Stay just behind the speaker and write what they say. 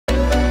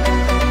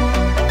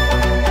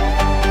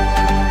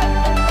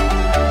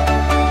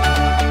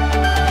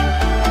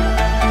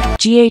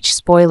GH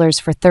spoilers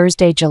for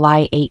Thursday,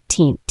 July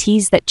 18th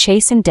tease that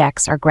Chase and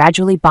Dex are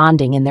gradually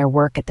bonding in their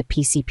work at the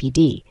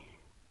PCPD,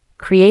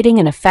 creating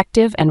an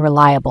effective and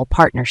reliable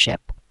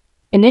partnership.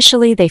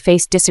 Initially, they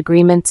faced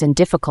disagreements and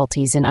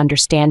difficulties in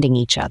understanding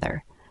each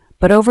other,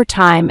 but over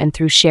time and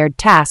through shared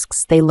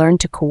tasks, they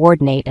learned to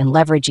coordinate and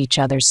leverage each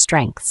other's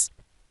strengths.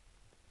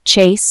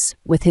 Chase,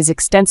 with his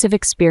extensive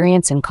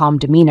experience and calm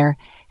demeanor,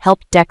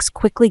 helped Dex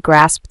quickly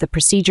grasp the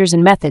procedures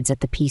and methods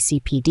at the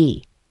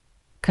PCPD.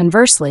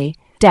 Conversely,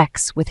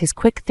 Dex, with his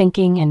quick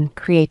thinking and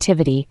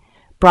creativity,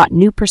 brought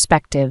new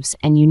perspectives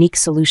and unique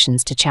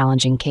solutions to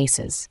challenging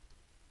cases.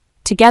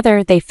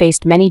 Together, they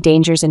faced many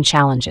dangers and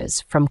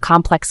challenges, from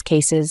complex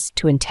cases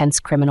to intense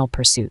criminal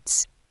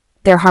pursuits.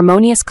 Their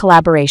harmonious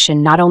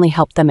collaboration not only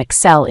helped them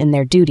excel in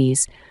their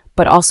duties,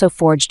 but also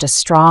forged a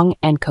strong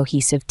and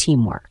cohesive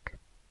teamwork.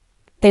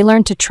 They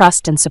learned to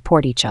trust and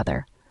support each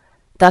other,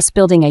 thus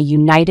building a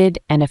united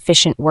and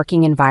efficient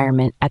working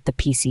environment at the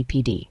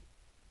PCPD.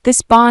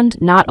 This bond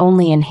not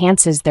only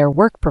enhances their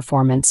work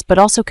performance, but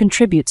also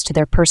contributes to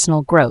their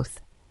personal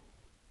growth.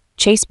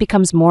 Chase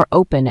becomes more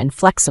open and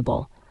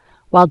flexible,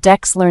 while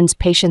Dex learns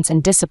patience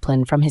and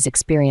discipline from his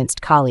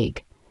experienced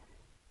colleague.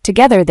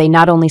 Together, they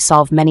not only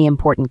solve many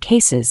important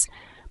cases,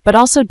 but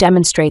also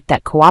demonstrate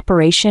that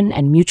cooperation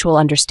and mutual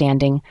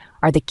understanding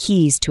are the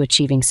keys to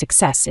achieving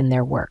success in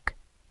their work.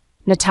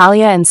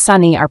 Natalia and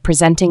Sunny are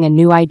presenting a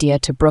new idea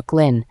to Brooke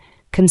Lynn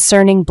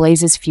concerning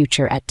Blaze's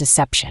future at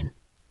Deception.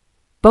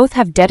 Both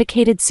have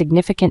dedicated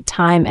significant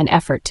time and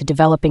effort to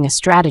developing a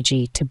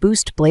strategy to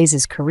boost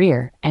Blaze's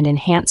career and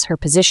enhance her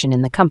position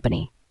in the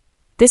company.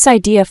 This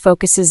idea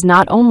focuses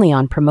not only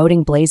on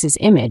promoting Blaze's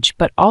image,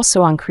 but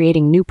also on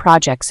creating new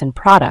projects and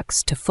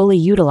products to fully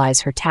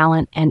utilize her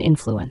talent and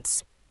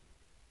influence.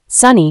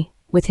 Sunny,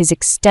 with his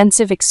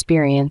extensive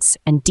experience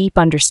and deep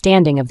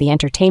understanding of the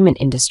entertainment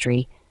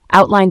industry,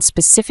 outlined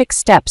specific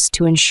steps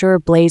to ensure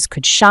Blaze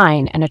could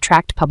shine and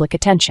attract public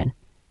attention.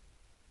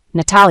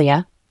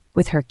 Natalia,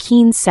 with her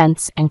keen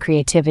sense and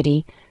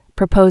creativity,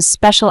 proposed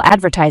special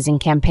advertising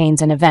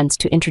campaigns and events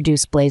to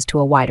introduce Blaze to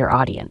a wider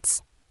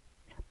audience.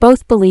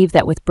 Both believe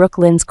that with Brooke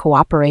Lynn's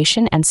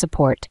cooperation and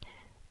support,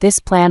 this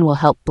plan will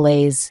help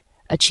Blaze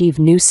achieve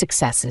new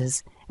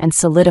successes and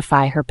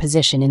solidify her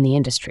position in the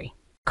industry.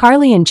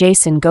 Carly and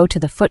Jason go to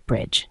the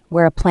footbridge,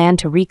 where a plan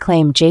to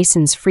reclaim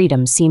Jason's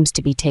freedom seems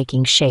to be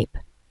taking shape.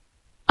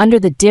 Under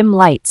the dim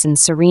lights and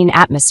serene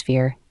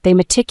atmosphere, they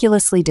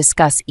meticulously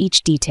discuss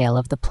each detail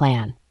of the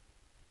plan.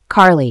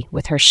 Carly,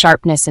 with her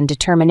sharpness and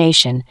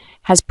determination,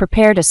 has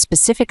prepared a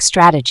specific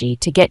strategy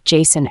to get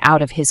Jason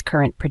out of his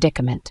current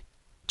predicament.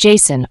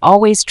 Jason,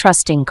 always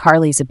trusting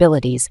Carly's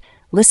abilities,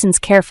 listens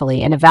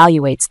carefully and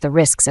evaluates the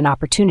risks and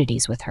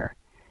opportunities with her.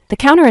 The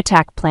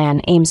counterattack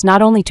plan aims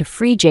not only to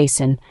free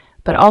Jason,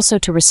 but also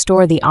to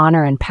restore the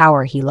honor and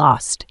power he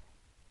lost.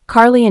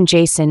 Carly and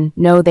Jason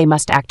know they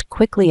must act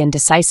quickly and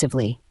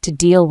decisively to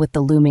deal with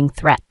the looming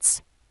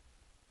threats.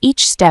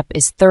 Each step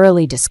is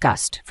thoroughly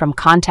discussed, from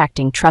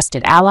contacting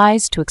trusted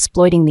allies to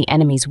exploiting the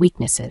enemy's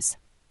weaknesses.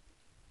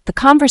 The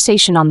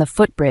conversation on the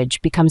footbridge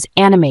becomes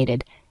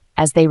animated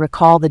as they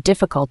recall the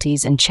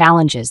difficulties and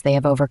challenges they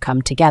have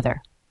overcome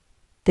together.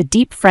 The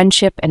deep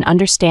friendship and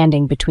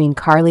understanding between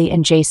Carly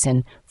and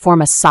Jason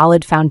form a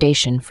solid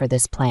foundation for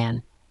this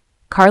plan.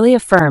 Carly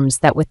affirms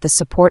that with the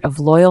support of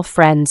loyal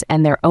friends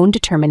and their own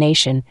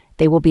determination,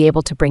 they will be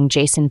able to bring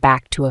Jason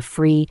back to a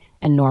free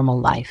and normal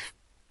life.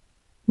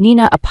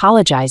 Nina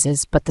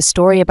apologizes, but the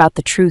story about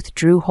the truth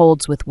Drew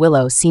holds with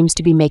Willow seems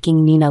to be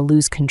making Nina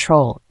lose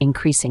control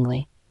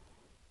increasingly.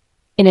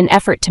 In an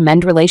effort to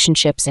mend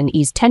relationships and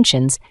ease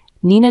tensions,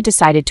 Nina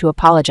decided to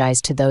apologize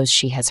to those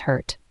she has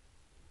hurt.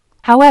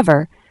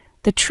 However,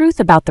 the truth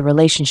about the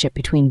relationship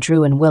between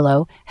Drew and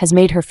Willow has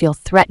made her feel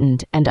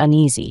threatened and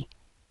uneasy.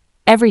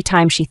 Every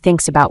time she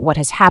thinks about what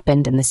has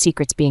happened and the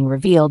secrets being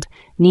revealed,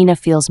 Nina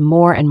feels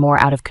more and more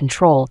out of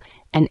control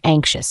and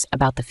anxious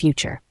about the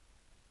future.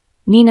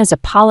 Nina's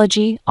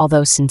apology,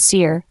 although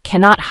sincere,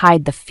 cannot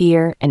hide the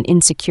fear and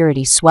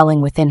insecurity swelling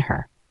within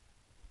her.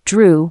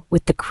 Drew,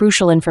 with the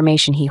crucial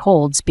information he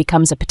holds,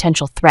 becomes a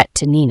potential threat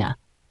to Nina.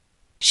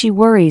 She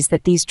worries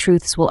that these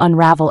truths will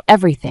unravel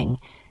everything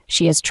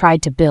she has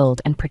tried to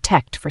build and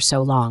protect for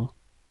so long.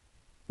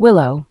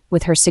 Willow,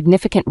 with her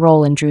significant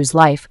role in Drew's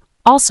life,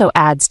 also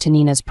adds to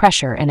Nina's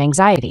pressure and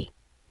anxiety.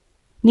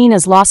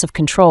 Nina's loss of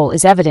control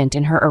is evident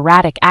in her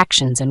erratic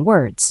actions and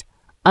words.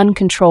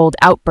 Uncontrolled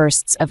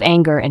outbursts of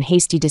anger and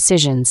hasty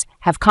decisions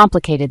have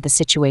complicated the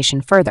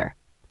situation further.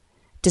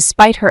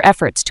 Despite her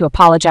efforts to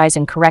apologize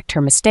and correct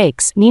her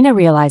mistakes, Nina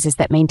realizes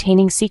that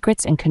maintaining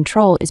secrets and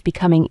control is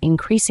becoming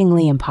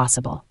increasingly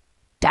impossible.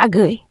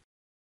 Dagui.